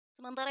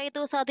Sementara itu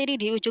saat ini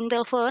di ujung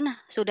telepon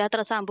sudah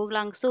tersambung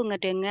langsung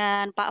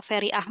dengan Pak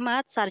Very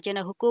Ahmad,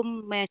 Sarjana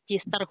Hukum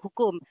Magister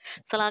Hukum,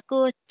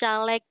 selaku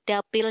Caleg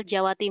Dapil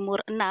Jawa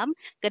Timur 6,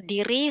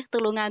 Kediri,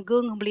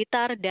 Tulungagung,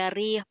 Blitar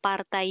dari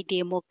Partai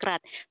Demokrat,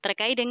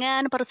 terkait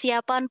dengan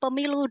persiapan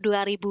pemilu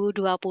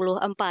 2024.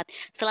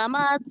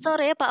 Selamat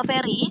sore Pak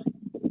Very.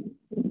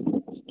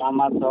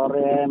 Selamat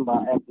sore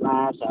Mbak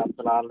Edna, sehat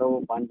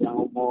selalu, panjang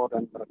umur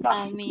dan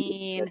berkah.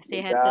 Amin, Dan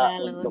sehat juga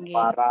selalu. untuk Nggih.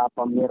 para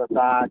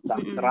pemirsa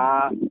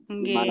Cakra,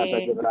 di mana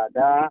saja Nggih.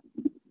 berada,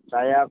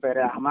 saya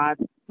Very Ahmad,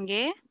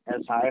 Nggih.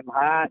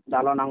 SHMH,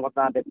 calon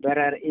anggota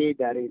DPR RI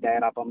dari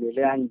daerah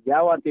pemilihan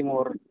Jawa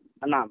Timur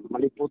 6,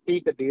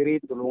 meliputi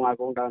Kediri,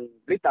 Tulungagung, dan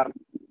Blitar.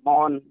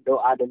 Mohon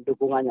doa dan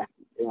dukungannya.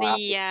 Terima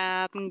kasih.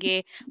 Siap,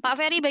 nggih. Pak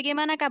Very,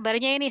 bagaimana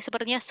kabarnya ini?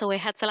 Sepertinya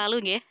sehat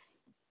selalu, nggih.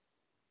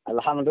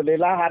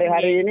 Alhamdulillah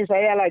hari-hari ini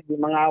saya lagi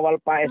mengawal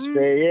Pak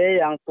SBY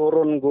yang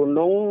turun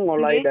gunung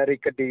mulai Nggih. dari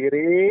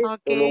Kediri,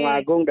 Oke.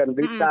 Tulungagung, dan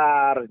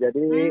Blitar.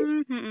 Jadi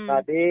Mm-mm.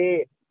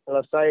 tadi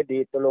selesai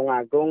di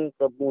Tulungagung,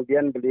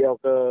 kemudian beliau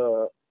ke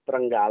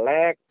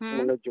Trenggalek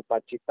menuju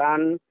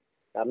Pacitan,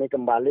 kami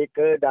kembali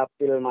ke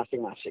dapil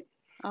masing-masing.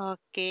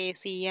 Oke,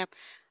 siap.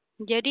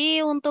 Jadi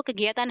untuk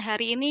kegiatan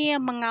hari ini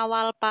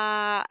mengawal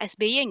Pak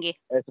SBY, nggih?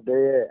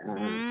 SBY.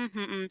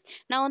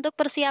 Nah, untuk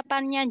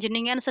persiapannya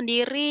jenengan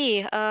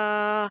sendiri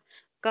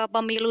ke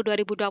pemilu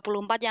 2024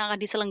 yang akan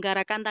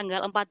diselenggarakan tanggal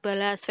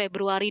 14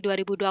 Februari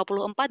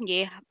 2024,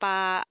 nggih,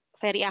 Pak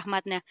Very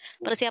Ahmad. Nah,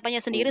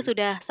 persiapannya sendiri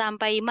sudah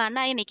sampai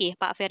mana ini, Ki,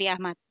 Pak Very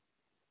Ahmad?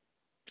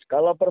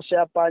 Kalau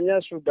persiapannya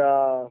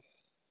sudah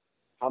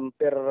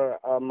hampir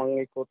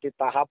mengikuti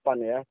tahapan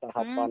ya.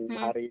 Tahapan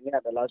hari ini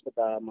adalah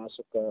sudah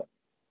masuk ke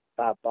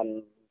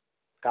tahapan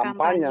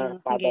kampanye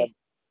pada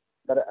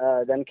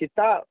dan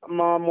kita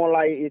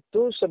memulai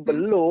itu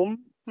sebelum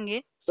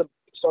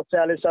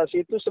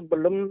sosialisasi itu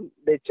sebelum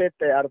DCT,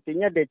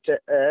 artinya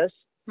DCS.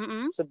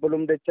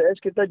 Sebelum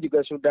DCS kita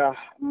juga sudah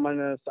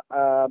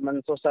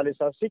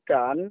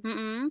mensosialisasikan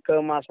ke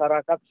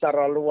masyarakat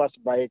secara luas,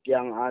 baik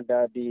yang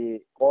ada di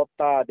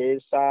kota,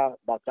 desa,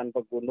 bahkan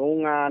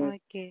pegunungan,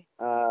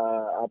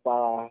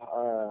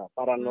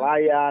 para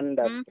nelayan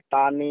dan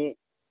petani.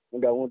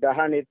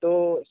 Mudah-mudahan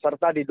itu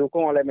serta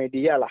didukung oleh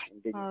media lah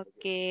intinya.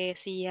 Oke,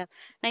 siap.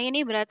 Nah,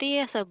 ini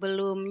berarti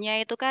sebelumnya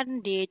itu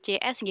kan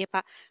DCS nggih,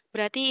 Pak.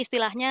 Berarti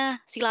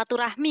istilahnya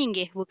silaturahmi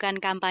nggih, bukan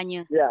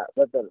kampanye. Ya,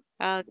 betul.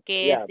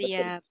 Oke, Ya,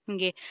 siap.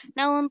 Nggih.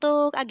 Nah,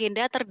 untuk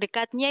agenda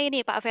terdekatnya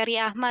ini Pak Very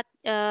Ahmad,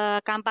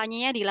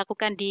 kampanyenya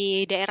dilakukan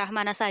di daerah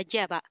mana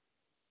saja, Pak?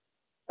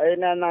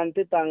 Ini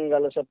nanti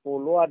tanggal 10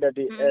 ada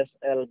di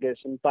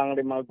SLG Simpang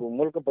 5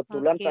 Gumul.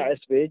 Kebetulan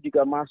Pak SBY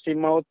juga masih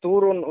mau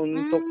turun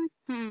untuk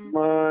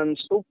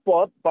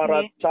mensupport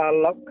para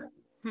caleg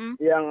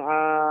yang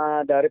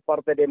dari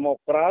Partai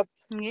Demokrat,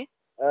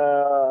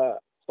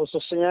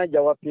 khususnya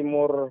Jawa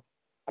Timur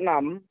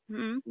 6,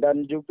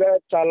 dan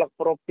juga caleg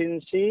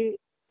provinsi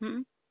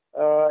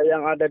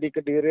yang ada di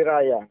Kediri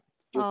Raya.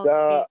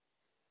 Juga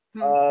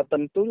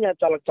tentunya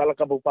caleg-caleg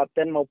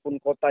kabupaten maupun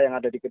kota yang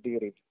ada di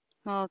Kediri.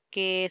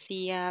 Oke,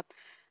 siap.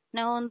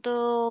 Nah,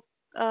 untuk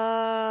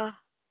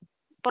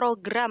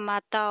program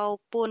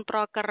ataupun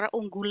proker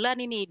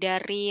unggulan ini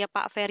dari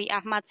Pak Very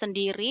Ahmad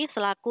sendiri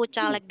selaku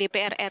caleg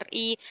DPR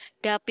RI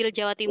Dapil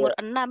Jawa Timur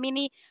 6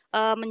 ini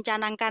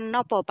mencanangkan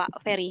nopo,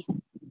 Pak Very?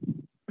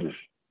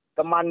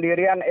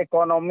 Kemandirian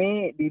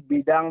ekonomi di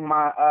bidang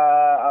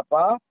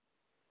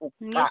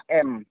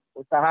UMKM,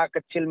 usaha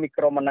kecil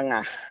mikro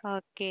menengah.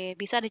 Oke,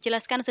 bisa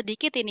dijelaskan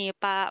sedikit ini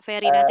Pak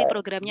Very nanti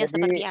programnya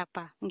seperti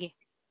apa? Nggih.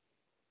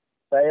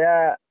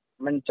 Saya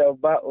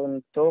mencoba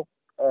untuk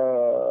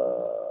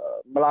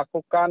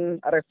melakukan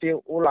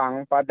review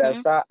ulang pada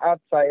saat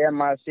saya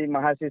masih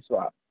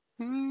mahasiswa.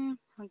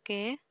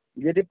 Oke.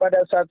 Jadi pada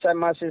saat saya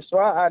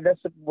mahasiswa ada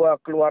sebuah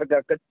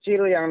keluarga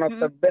kecil yang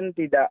notabene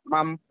tidak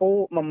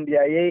mampu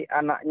membiayai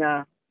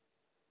anaknya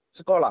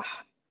sekolah.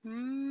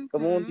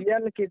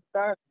 Kemudian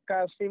kita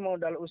kasih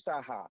modal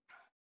usaha.